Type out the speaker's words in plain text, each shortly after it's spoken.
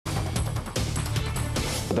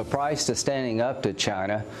The price to standing up to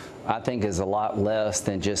China, I think, is a lot less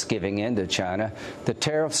than just giving in to China. The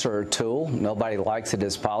tariffs are a tool. Nobody likes it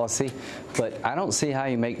as policy. But I don't see how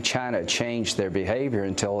you make China change their behavior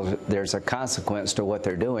until there's a consequence to what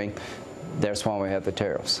they're doing. That's why we have the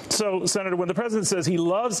tariffs. So, Senator, when the president says he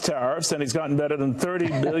loves tariffs and he's gotten better than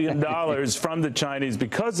 $30 billion from the Chinese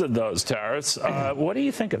because of those tariffs, what do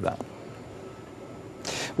you think of that?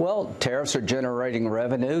 Well, tariffs are generating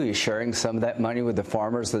revenue. He's sharing some of that money with the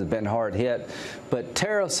farmers that have been hard hit. But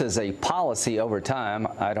tariffs as a policy over time,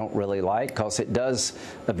 I don't really like, because it does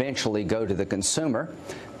eventually go to the consumer.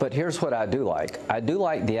 But here's what I do like. I do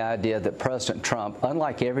like the idea that President Trump,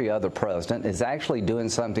 unlike every other president, is actually doing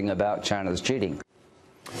something about China's cheating.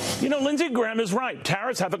 You know, Lindsey Graham is right.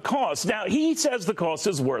 Tariffs have a cost. Now, he says the cost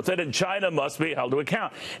is worth it and China must be held to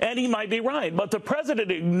account. And he might be right. But the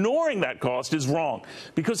president ignoring that cost is wrong.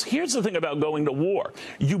 Because here's the thing about going to war.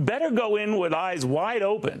 You better go in with eyes wide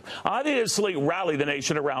open. Obviously, rally the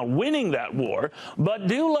nation around winning that war. But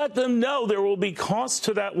do let them know there will be costs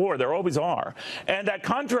to that war. There always are. And that,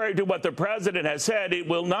 contrary to what the president has said, it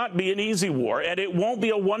will not be an easy war. And it won't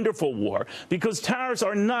be a wonderful war. Because tariffs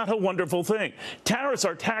are not a wonderful thing. Tariffs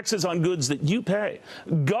are taxes on goods that you pay.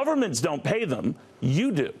 Governments don't pay them.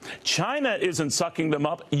 You do. China isn't sucking them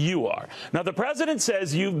up. You are. Now, the president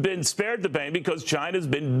says you've been spared the pain because China's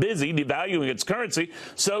been busy devaluing its currency,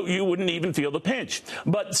 so you wouldn't even feel the pinch.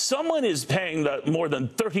 But someone is paying more than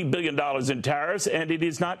 $30 billion in tariffs, and it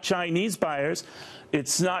is not Chinese buyers.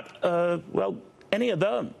 It's not, well, any of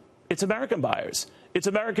them. It's American buyers. It's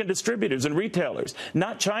American distributors and retailers,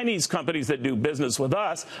 not Chinese companies that do business with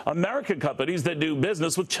us, American companies that do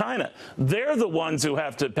business with China. They're the ones who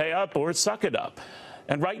have to pay up or suck it up.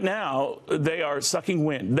 And right now, they are sucking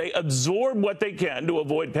wind. They absorb what they can to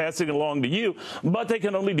avoid passing it along to you, but they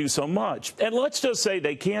can only do so much. And let's just say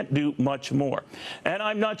they can't do much more. And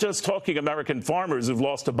I'm not just talking American farmers who've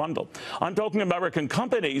lost a bundle. I'm talking American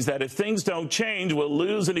companies that, if things don't change, will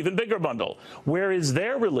lose an even bigger bundle. Where is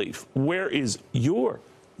their relief? Where is your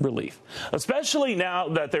relief? Especially now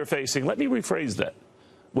that they're facing, let me rephrase that,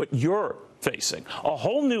 what you're facing, a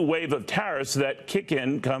whole new wave of tariffs that kick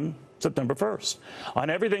in come September 1st, on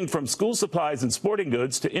everything from school supplies and sporting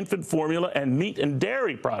goods to infant formula and meat and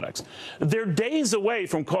dairy products. They're days away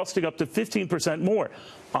from costing up to 15% more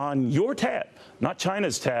on your tab, not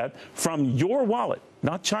China's tab, from your wallet,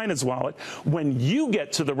 not China's wallet, when you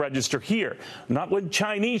get to the register here, not when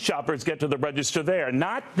Chinese shoppers get to the register there,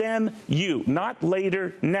 not them, you, not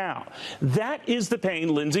later, now. That is the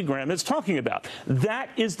pain Lindsey Graham is talking about. That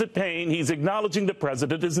is the pain he's acknowledging the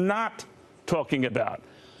president is not talking about.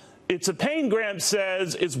 It's a pain, Graham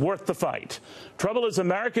says, is worth the fight. Trouble is,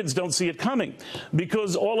 Americans don't see it coming,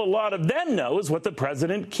 because all a lot of them know is what the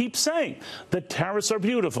president keeps saying, that tariffs are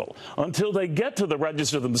beautiful, until they get to the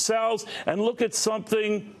register themselves and look at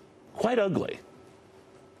something quite ugly: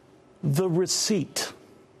 the receipt.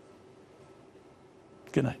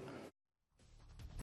 Good night.